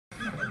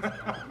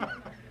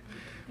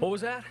What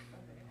was that?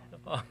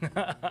 All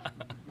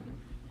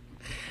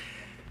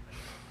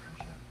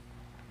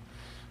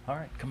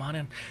right, come on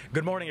in.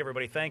 Good morning,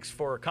 everybody. Thanks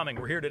for coming.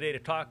 We're here today to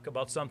talk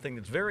about something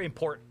that's very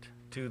important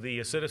to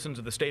the citizens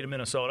of the state of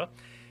Minnesota,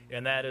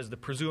 and that is the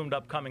presumed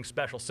upcoming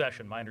special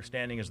session. My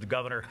understanding is the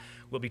governor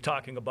will be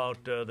talking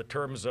about the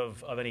terms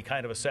of any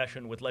kind of a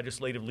session with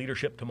legislative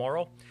leadership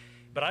tomorrow.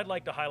 But I'd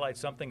like to highlight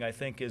something I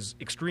think is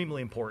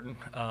extremely important.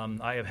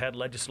 I have had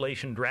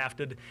legislation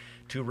drafted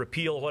to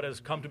repeal what has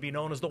come to be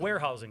known as the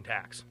warehousing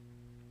tax.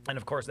 And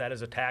of course, that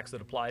is a tax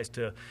that applies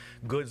to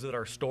goods that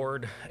are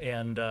stored,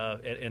 and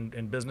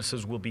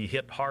businesses will be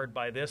hit hard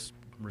by this,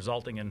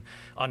 resulting in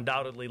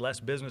undoubtedly less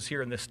business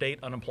here in this state,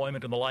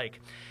 unemployment and the like.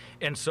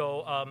 And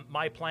so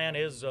my plan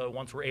is,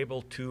 once we're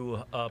able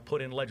to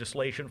put in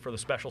legislation for the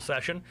special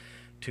session,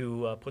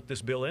 to put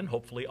this bill in,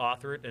 hopefully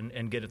author it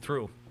and get it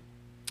through.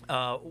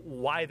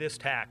 Why this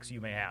tax,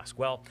 you may ask?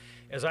 Well,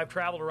 as I've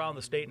traveled around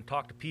the state and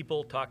talked to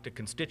people, talked to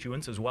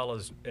constituents, as well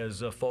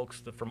as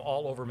folks from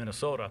all over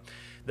Minnesota,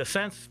 the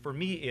sense for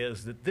me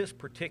is that this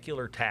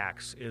particular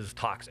tax is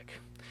toxic,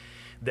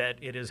 that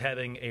it is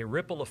having a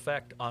ripple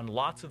effect on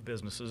lots of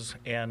businesses,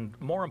 and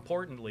more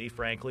importantly,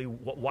 frankly,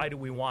 why do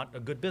we want a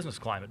good business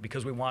climate?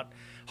 Because we want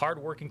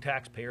hardworking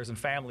taxpayers and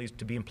families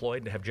to be employed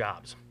and to have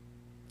jobs.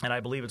 And I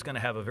believe it's going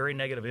to have a very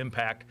negative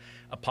impact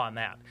upon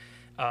that.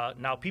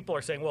 Now, people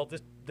are saying, well,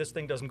 this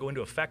thing doesn't go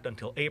into effect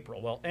until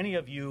April. Well, any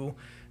of you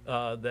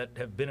that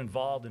have been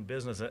involved in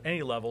business at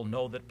any level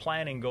know that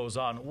planning goes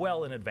on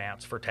well in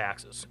advance for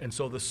taxes. And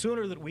so the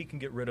sooner that we can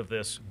get rid of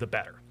this, the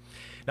better.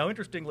 Now,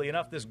 interestingly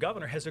enough, this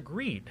governor has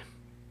agreed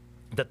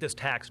that this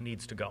tax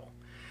needs to go.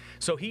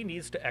 So he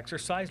needs to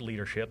exercise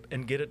leadership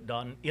and get it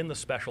done in the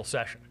special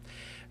session.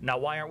 Now,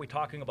 why aren't we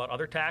talking about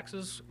other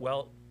taxes?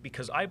 Well,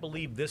 because I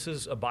believe this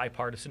is a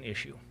bipartisan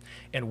issue,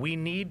 and we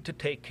need to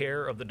take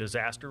care of the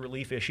disaster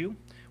relief issue.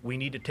 We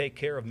need to take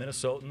care of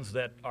Minnesotans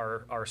that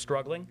are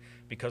struggling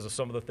because of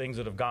some of the things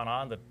that have gone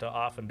on that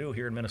often do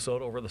here in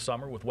Minnesota over the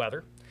summer with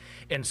weather.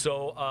 And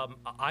so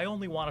I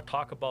only want to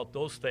talk about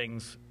those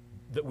things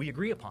that we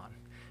agree upon.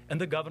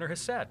 And the governor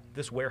has said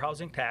this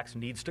warehousing tax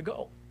needs to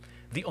go.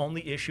 The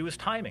only issue is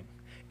timing.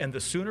 And the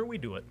sooner we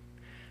do it,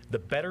 the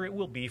better it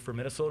will be for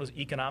Minnesota's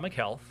economic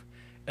health,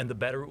 and the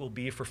better it will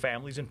be for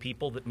families and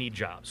people that need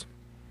jobs.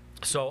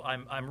 So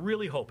I'm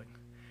really hoping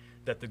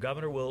that the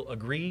governor will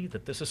agree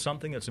that this is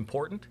something that's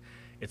important,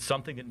 it's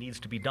something that needs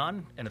to be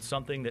done, and it's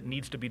something that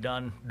needs to be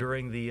done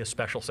during the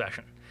special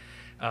session.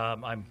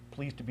 I'm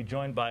pleased to be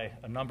joined by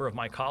a number of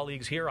my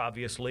colleagues here.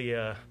 Obviously,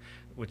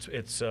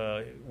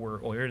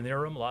 we're in the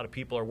interim. A lot of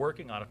people are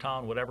working out of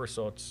town, whatever,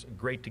 so it's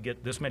great to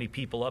get this many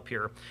people up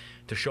here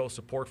to show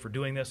support for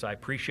doing this. I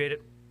appreciate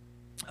it.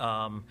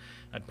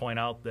 I'd point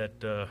out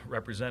that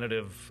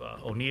Representative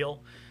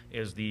O'Neill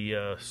is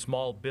the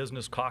Small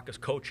Business Caucus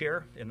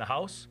co-chair in the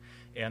House,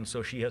 and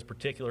so she has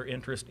particular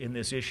interest in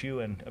this issue.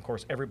 And of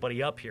course,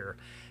 everybody up here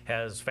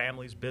has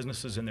families,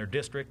 businesses in their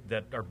district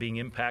that are being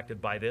impacted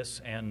by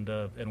this, and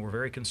we're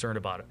very concerned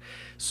about it.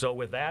 So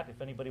with that,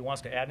 if anybody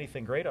wants to add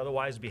anything, great.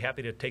 Otherwise, I'd be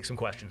happy to take some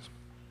questions.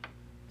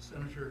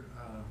 Senator,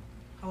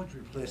 how would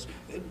you replace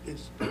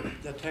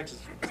it? That tax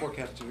is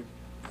forecast to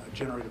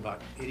generate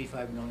about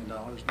 $85 million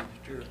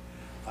next year.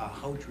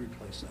 How would you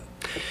replace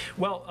that?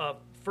 Well,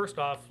 first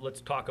off,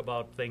 let's talk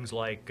about things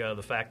like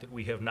the fact that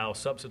we have now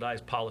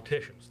subsidized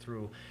politicians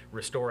through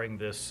restoring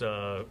this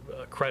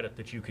credit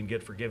that you can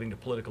get for giving to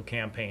political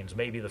campaigns.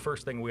 Maybe the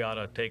first thing we ought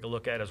to take a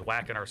look at is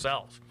whacking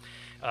ourselves.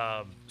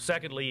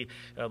 Secondly,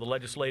 the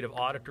legislative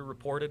auditor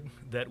reported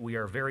that we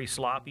are very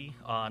sloppy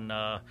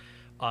on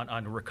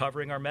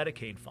recovering our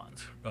Medicaid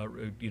funds,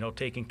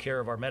 taking care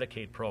of our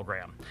Medicaid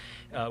program.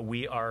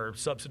 We are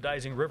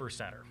subsidizing River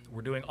Center.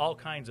 We're doing all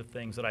kinds of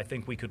things that I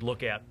think we could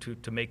look at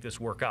to make this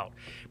work out.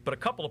 But a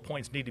couple of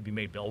points need to be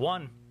made, Bill.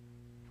 One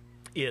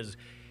is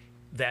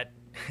that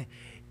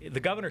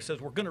the governor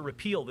says we're going to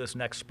repeal this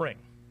next spring.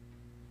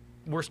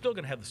 We're still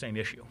going to have the same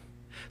issue.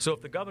 So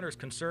if the governor is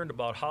concerned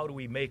about how do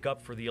we make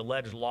up for the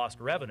alleged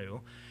lost revenue,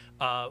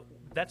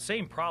 that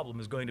same problem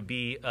is going to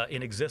be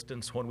in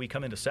existence when we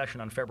come into session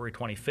on February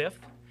 25th.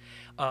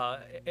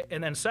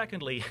 And then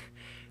secondly,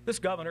 this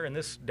governor and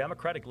this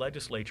Democratic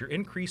legislature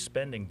increased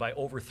spending by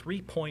over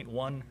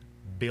 $3.1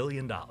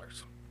 billion.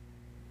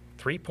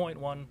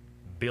 $3.1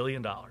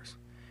 billion.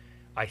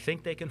 I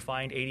think they can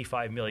find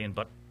 $85 million,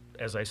 but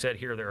as I said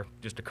here, there are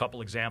just a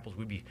couple examples.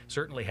 We'd be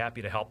certainly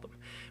happy to help them.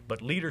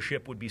 But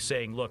leadership would be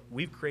saying, look,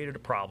 we've created a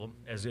problem,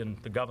 as in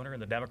the governor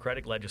and the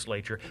Democratic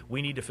legislature.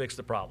 We need to fix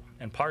the problem.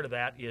 And part of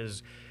that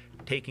is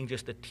taking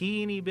just a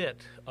teeny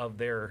bit of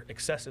their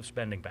excessive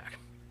spending back.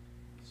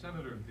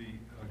 Senator, the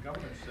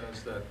governor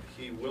says that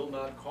he will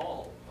not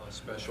call a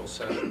special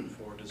session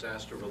for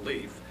disaster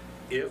relief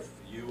if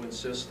you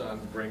insist on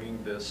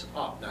bringing this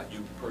up. Not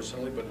you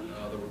personally, but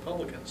the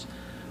Republicans.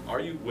 Are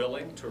you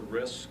willing to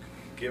risk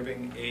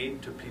giving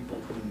aid to people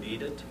who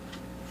need it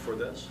for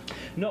this?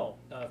 No.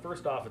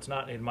 First off, it's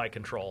not in my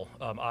control.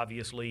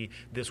 Obviously,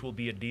 this will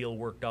be a deal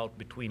worked out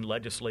between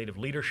legislative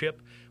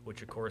leadership,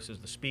 which of course is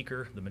the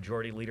Speaker, the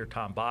Majority Leader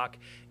Tom Bach,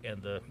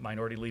 and the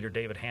Minority Leader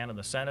David Hann in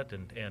the Senate,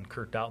 and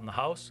Kurt Doubt in the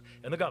House,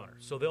 and the Governor.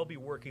 So they'll be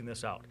working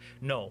this out.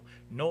 No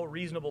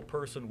reasonable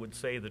person would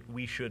say that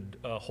we should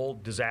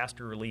hold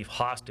disaster relief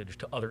hostage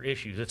to other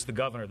issues. It's the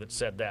Governor that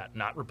said that,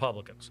 not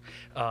Republicans.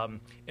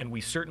 And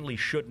we certainly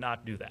should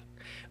not do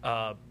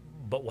that.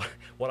 But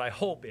what I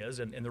hope is,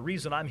 and the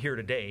reason I'm here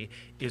today,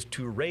 is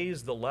to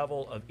raise the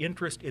level of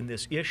interest in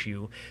this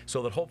issue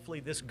so that hopefully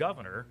this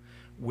governor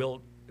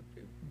will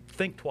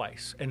think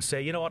twice and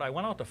say, you know what, I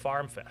went out to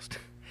Farm Fest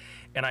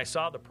and I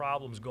saw the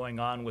problems going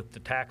on with the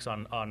tax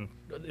on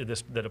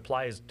this that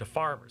applies to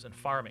farmers and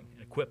farming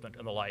and equipment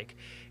and the like.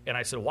 And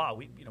I said, wow,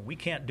 we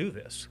can't do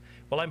this.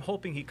 Well, I'm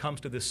hoping he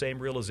comes to the same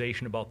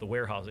realization about the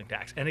warehousing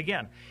tax. And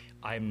again,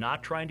 I'm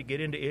not trying to get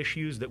into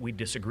issues that we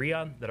disagree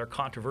on that are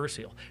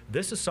controversial.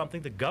 This is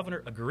something the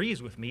governor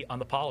agrees with me on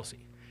the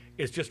policy.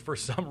 It's just for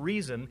some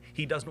reason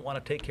he doesn't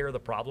want to take care of the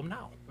problem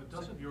now. But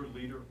doesn't your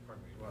leader,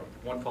 pardon me,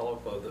 one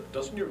follow-up,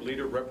 doesn't your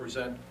leader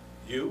represent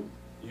you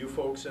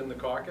folks in the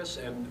caucus,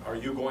 and are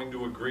you going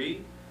to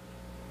agree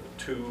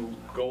to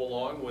go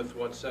along with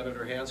what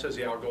Senator Hann says?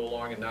 Yeah, I'll go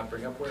along and not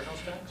bring up warehouse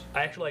tax?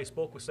 I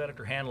spoke with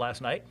Senator Hann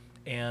last night,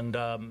 and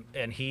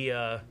he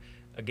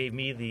gave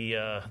me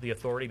the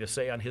authority to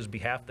say on his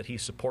behalf that he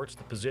supports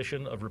the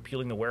position of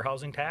repealing the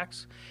warehousing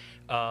tax.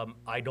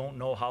 I don't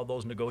know how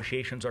those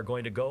negotiations are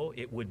going to go.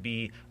 It would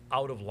be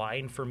out of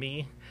line for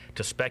me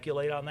to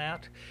speculate on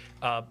that.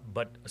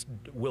 But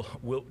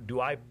do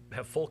I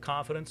have full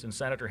confidence in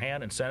Senator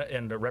Hann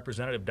and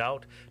Representative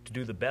Doubt to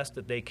do the best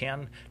that they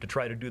can to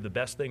try to do the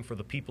best thing for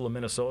the people of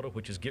Minnesota,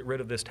 which is get rid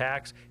of this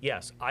tax?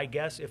 Yes. I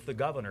guess if the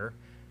governor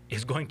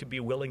is going to be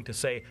willing to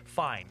say,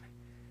 fine,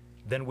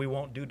 then we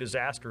won't do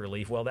disaster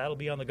relief, well, that'll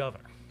be on the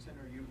governor.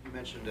 Senator, you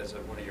mentioned as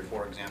one of your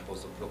 4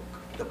 examples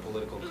the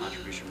political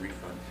contribution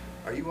refund.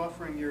 Are you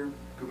offering your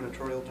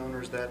gubernatorial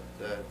donors that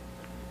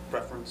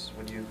preference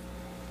when you?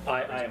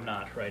 I am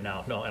not right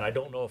now, no, and I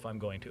don't know if I'm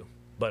going to,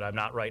 but I'm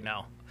not right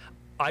now.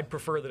 I'd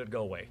prefer that it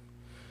go away.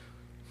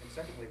 And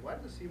secondly, why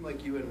does it seem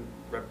like you and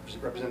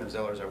Representative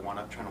Zellers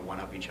are trying to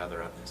one-up each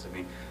other on this? I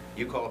mean,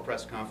 you call a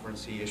press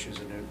conference, he issues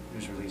a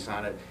news release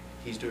on it,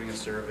 he's doing a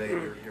survey,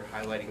 you're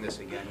highlighting this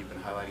again, you've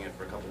been highlighting it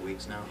for a couple of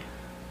weeks now.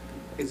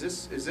 Is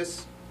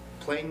this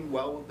playing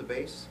well with the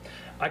base?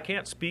 I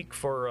can't speak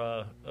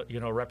for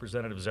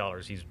Representative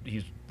Zellers.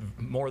 He's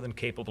more than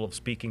capable of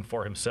speaking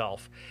for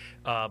himself.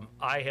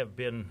 I have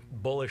been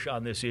bullish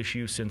on this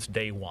issue since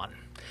day one.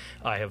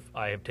 I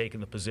have taken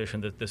the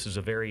position that this is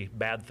a very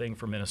bad thing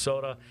for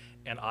Minnesota,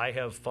 and I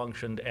have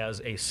functioned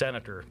as a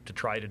senator to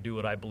try to do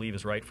what I believe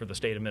is right for the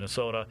state of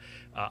Minnesota.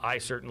 I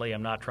certainly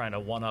am not trying to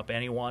one-up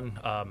anyone.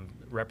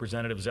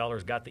 Representative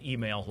Zellers got the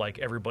email like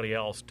everybody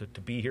else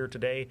to be here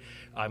today.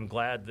 I'm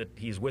glad that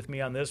he's with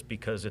me on this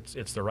because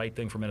it's the right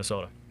thing for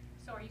Minnesota.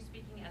 So are you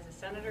speaking as a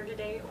senator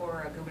today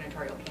or a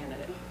gubernatorial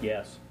candidate?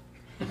 Yes.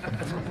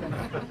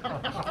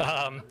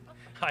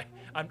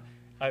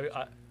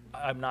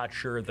 I'm not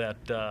sure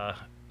that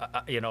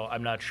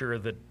I'm not sure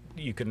that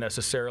you can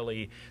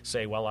necessarily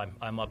say, well,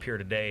 I'm up here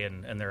today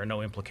and there are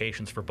no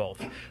implications for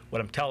both.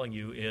 What I'm telling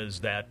you is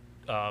that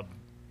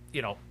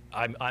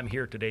I'm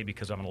here today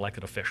because I'm an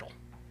elected official,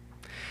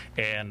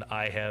 and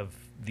I have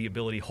the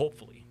ability,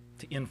 hopefully,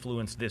 to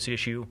influence this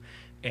issue,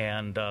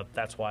 and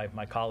that's why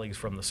my colleagues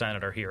from the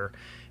Senate are here,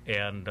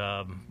 and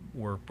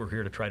we're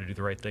here to try to do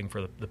the right thing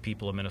for the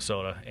people of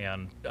Minnesota.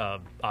 And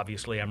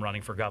obviously, I'm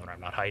running for governor.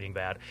 I'm not hiding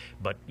that,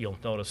 but you'll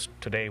notice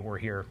today we're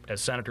here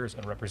as senators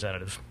and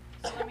representatives.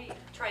 So let me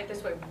try it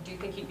this way. Do you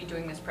think you'd be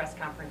doing this press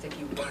conference if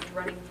you weren't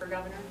running for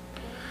governor?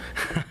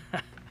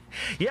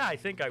 Yeah, I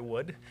think I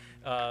would.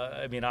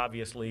 I mean,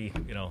 obviously,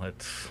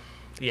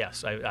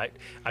 yes.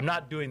 I'm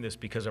not doing this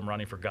because I'm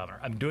running for governor.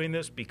 I'm doing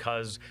this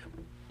because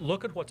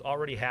look at what's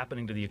already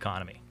happening to the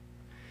economy.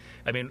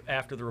 I mean,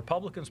 after the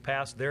Republicans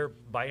passed their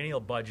biennial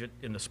budget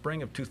in the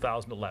spring of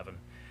 2011,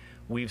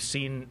 we've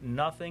seen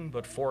nothing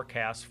but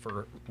forecasts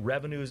for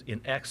revenues in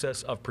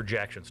excess of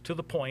projections, to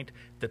the point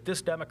that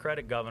this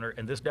Democratic governor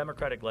and this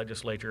Democratic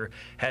legislature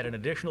had an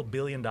additional $1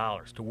 billion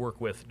to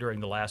work with during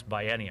the last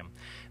biennium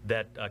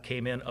that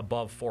came in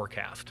above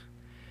forecast.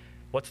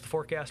 What's the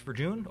forecast for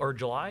June or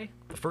July,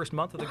 the first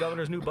month of the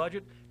governor's new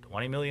budget?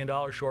 $20 million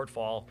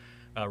shortfall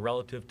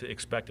relative to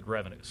expected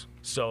revenues.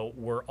 So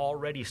we're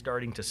already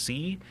starting to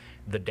see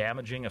the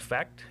damaging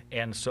effect.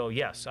 And so,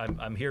 yes,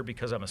 I'm here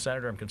because I'm a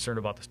senator. I'm concerned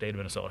about the state of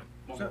Minnesota.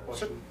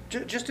 So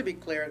just to be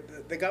clear,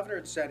 the governor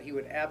had said he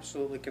would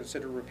absolutely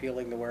consider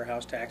repealing the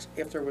warehouse tax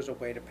if there was a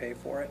way to pay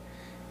for it.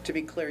 To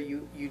be clear,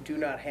 you do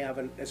not have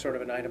a sort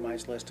of an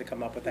itemized list to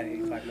come up with that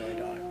 $85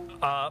 million?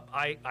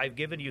 I've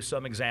given you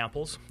some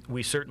examples.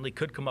 We certainly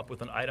could come up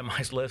with an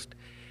itemized list.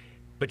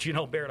 But,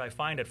 Barrett, I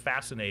find it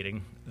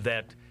fascinating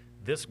that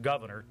this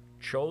governor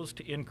chose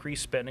to increase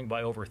spending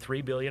by over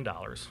 $3 billion,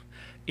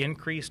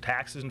 increase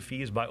taxes and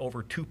fees by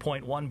over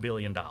 $2.1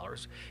 billion.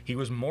 He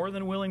was more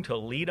than willing to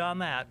lead on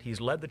that. He's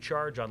led the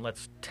charge on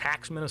let's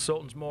tax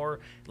Minnesotans more,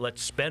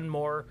 let's spend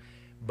more.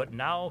 But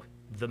now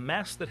the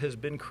mess that has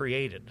been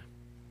created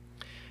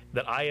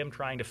that I am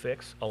trying to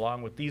fix,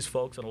 along with these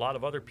folks and a lot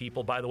of other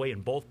people, by the way,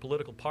 in both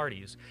political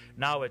parties,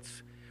 now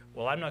it's,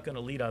 well, I'm not going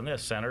to lead on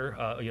this, Senator.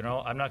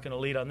 I'm not going to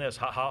lead on this.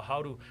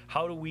 How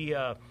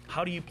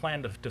do you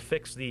plan to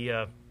fix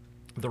the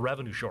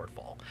revenue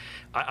shortfall?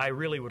 I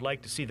really would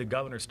like to see the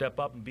governor step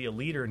up and be a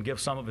leader and give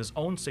some of his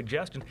own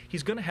suggestions.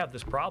 He's going to have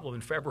this problem in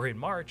February and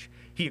March.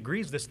 He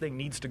agrees this thing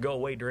needs to go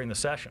away during the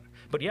session.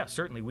 But yeah,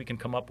 certainly we can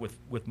come up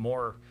with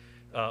more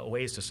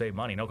ways to save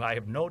money. No, I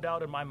have no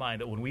doubt in my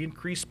mind that when we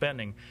increase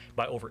spending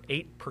by over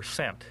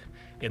 8%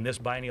 in this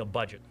biennial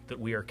budget, that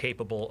we are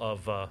capable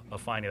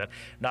of finding that.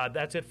 Now,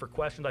 that's it for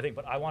questions, I think,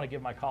 but I want to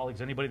give my colleagues,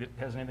 anybody that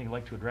has anything they'd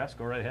like to address,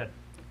 go right ahead.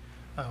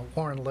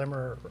 Warren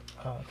Limmer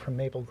from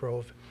Maple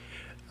Grove.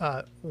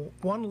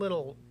 One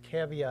little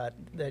caveat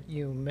that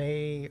you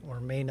may or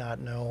may not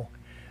know,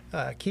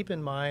 keep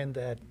in mind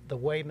that the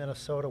way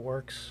Minnesota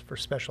works for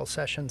special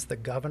sessions, the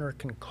governor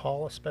can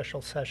call a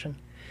special session,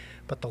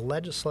 but the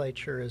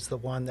legislature is the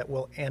one that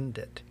will end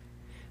it.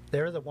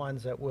 They're the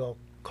ones that will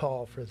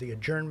call for the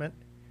adjournment,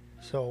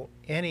 so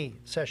any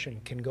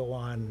session can go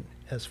on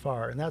as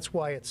far. And that's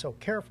why it's so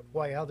careful,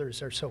 why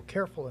others are so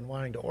careful in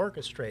wanting to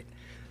orchestrate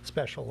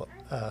special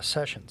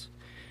sessions.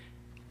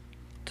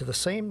 To the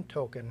same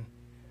token,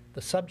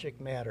 the subject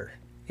matter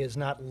is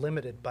not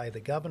limited by the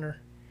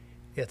governor,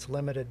 it's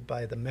limited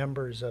by the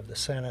members of the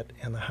Senate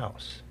and the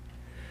House.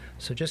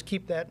 So just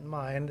keep that in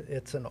mind.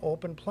 It's an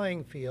open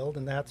playing field,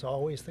 and that's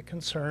always the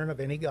concern of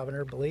any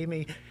governor. Believe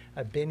me,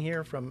 I've been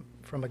here from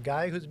a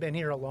guy who's been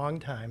here a long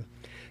time.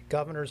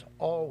 Governors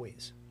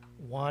always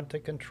want to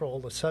control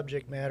the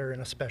subject matter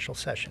in a special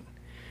session,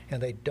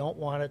 and they don't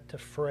want it to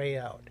fray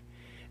out.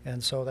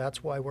 And so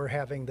that's why we're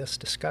having this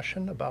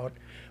discussion about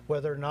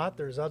whether or not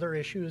there's other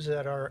issues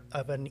that are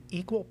of an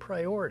equal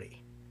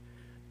priority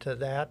to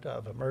that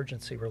of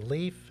emergency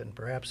relief and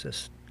perhaps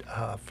this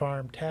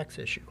farm tax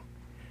issue.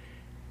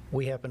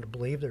 We happen to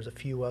believe there's a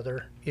few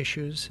other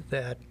issues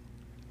that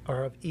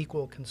are of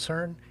equal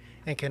concern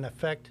and can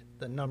affect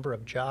the number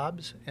of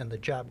jobs and the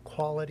job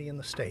quality in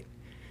the state.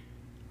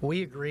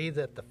 We agree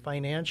that the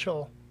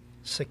financial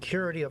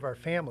security of our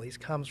families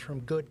comes from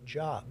good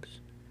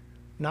jobs,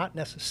 not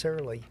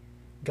necessarily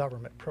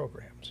government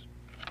programs.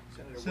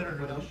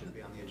 Senator, what else should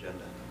be on the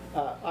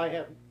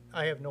agenda?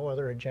 I have no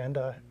other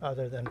agenda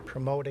other than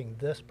promoting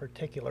this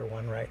particular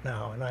one right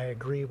now, and I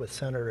agree with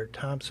Senator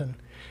Thompson,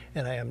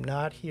 and I am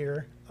not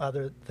here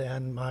other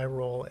than my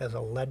role as a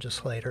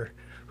legislator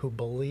who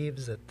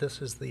believes that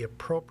this is the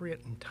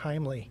appropriate and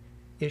timely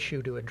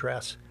issue to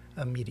address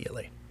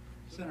immediately.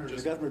 Senator,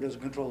 the governor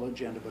doesn't control the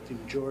agenda, but the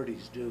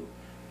majorities do.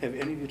 Have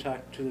any of you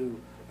talked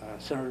to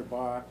Senator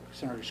Bach,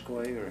 Senator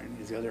Skoye, or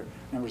any of the other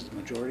members of the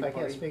majority I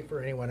party? can't speak for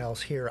anyone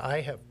else here.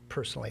 I have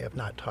personally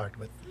not talked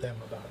with them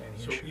about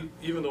any So issue.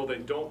 even though they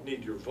don't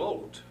need your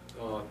vote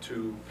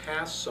to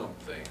pass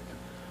something,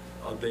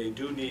 they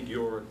do need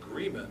your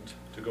agreement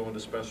to go into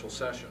special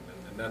session.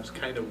 And that's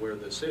kind of where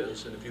this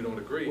is, and if you don't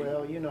agree...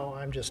 Well, you know,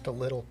 I'm just a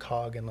little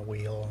cog in the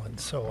wheel, and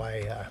so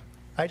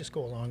I just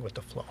go along with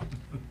the flow.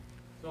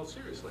 No,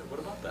 seriously, what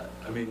about that?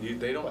 I mean,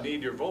 they don't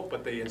need your vote,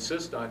 but they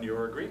insist on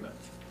your agreement.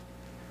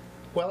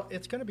 Well,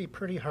 it's going to be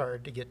pretty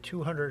hard to get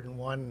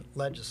 201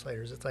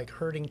 legislators. It's like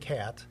herding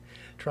cats,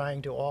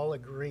 trying to all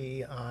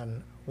agree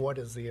on what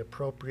is the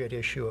appropriate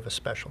issue of a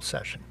special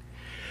session.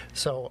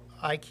 So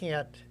I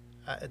can't,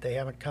 they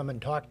haven't come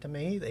and talked to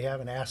me. They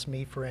haven't asked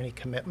me for any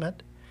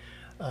commitment.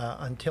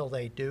 Until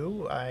they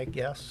do, I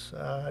guess,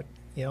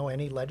 you know,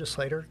 any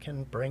legislator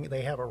can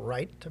they have a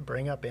right to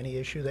bring up any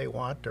issue they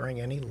want during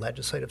any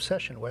legislative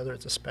session, whether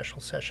it's a special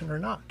session or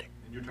not.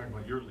 And you're talking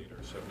about your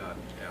leaders have not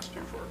asked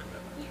you for a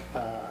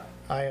commitment.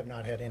 I have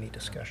not had any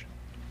discussion.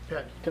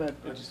 Pat, can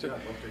I just, Yeah,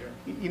 I'd love to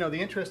hear. you know, the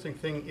interesting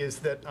thing is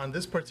that on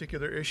this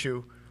particular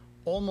issue,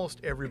 almost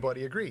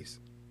everybody agrees.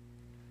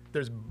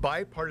 There's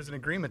bipartisan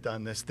agreement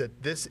on this,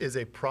 that this is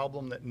a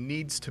problem that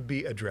needs to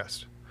be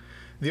addressed.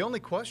 The only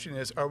question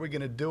is, are we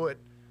going to do it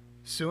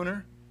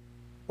sooner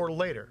or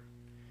later?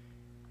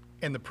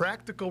 And the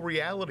practical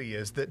reality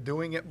is that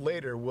doing it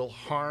later will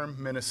harm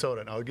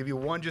Minnesota. And I'll give you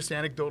one just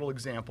anecdotal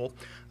example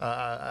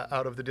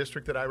out of the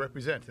district that I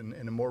represent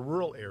in a more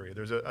rural area.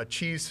 There's a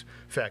cheese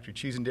factory,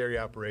 cheese and dairy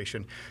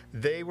operation.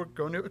 They were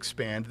going to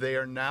expand. They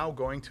are now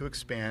going to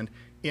expand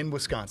in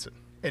Wisconsin.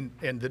 And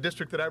the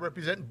district that I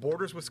represent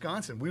borders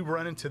Wisconsin. We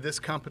run into this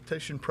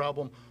competition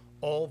problem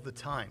all the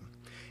time.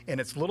 And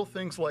it's little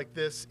things like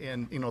this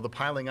and, you know, the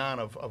piling on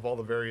of all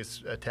the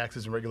various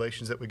taxes and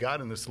regulations that we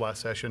got in this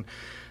last session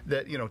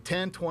that, you know,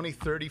 10, 20,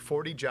 30,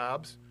 40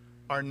 jobs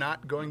are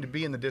not going to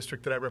be in the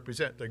district that I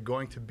represent. They're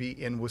going to be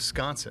in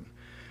Wisconsin.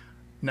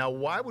 Now,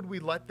 why would we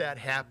let that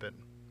happen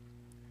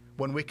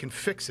when we can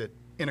fix it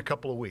in a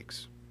couple of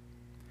weeks?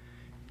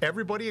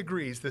 Everybody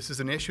agrees this is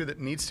an issue that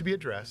needs to be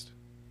addressed.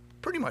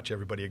 pretty much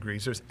everybody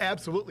agrees. There's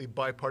absolutely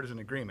bipartisan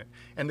agreement.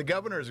 And the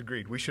governor has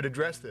agreed we should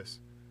address this.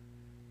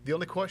 The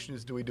only question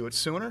is, do we do it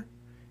sooner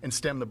and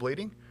stem the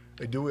bleeding,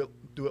 or do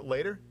it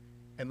later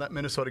and let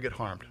Minnesota get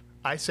harmed?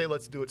 I say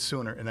let's do it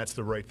sooner, and that's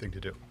the right thing to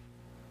do.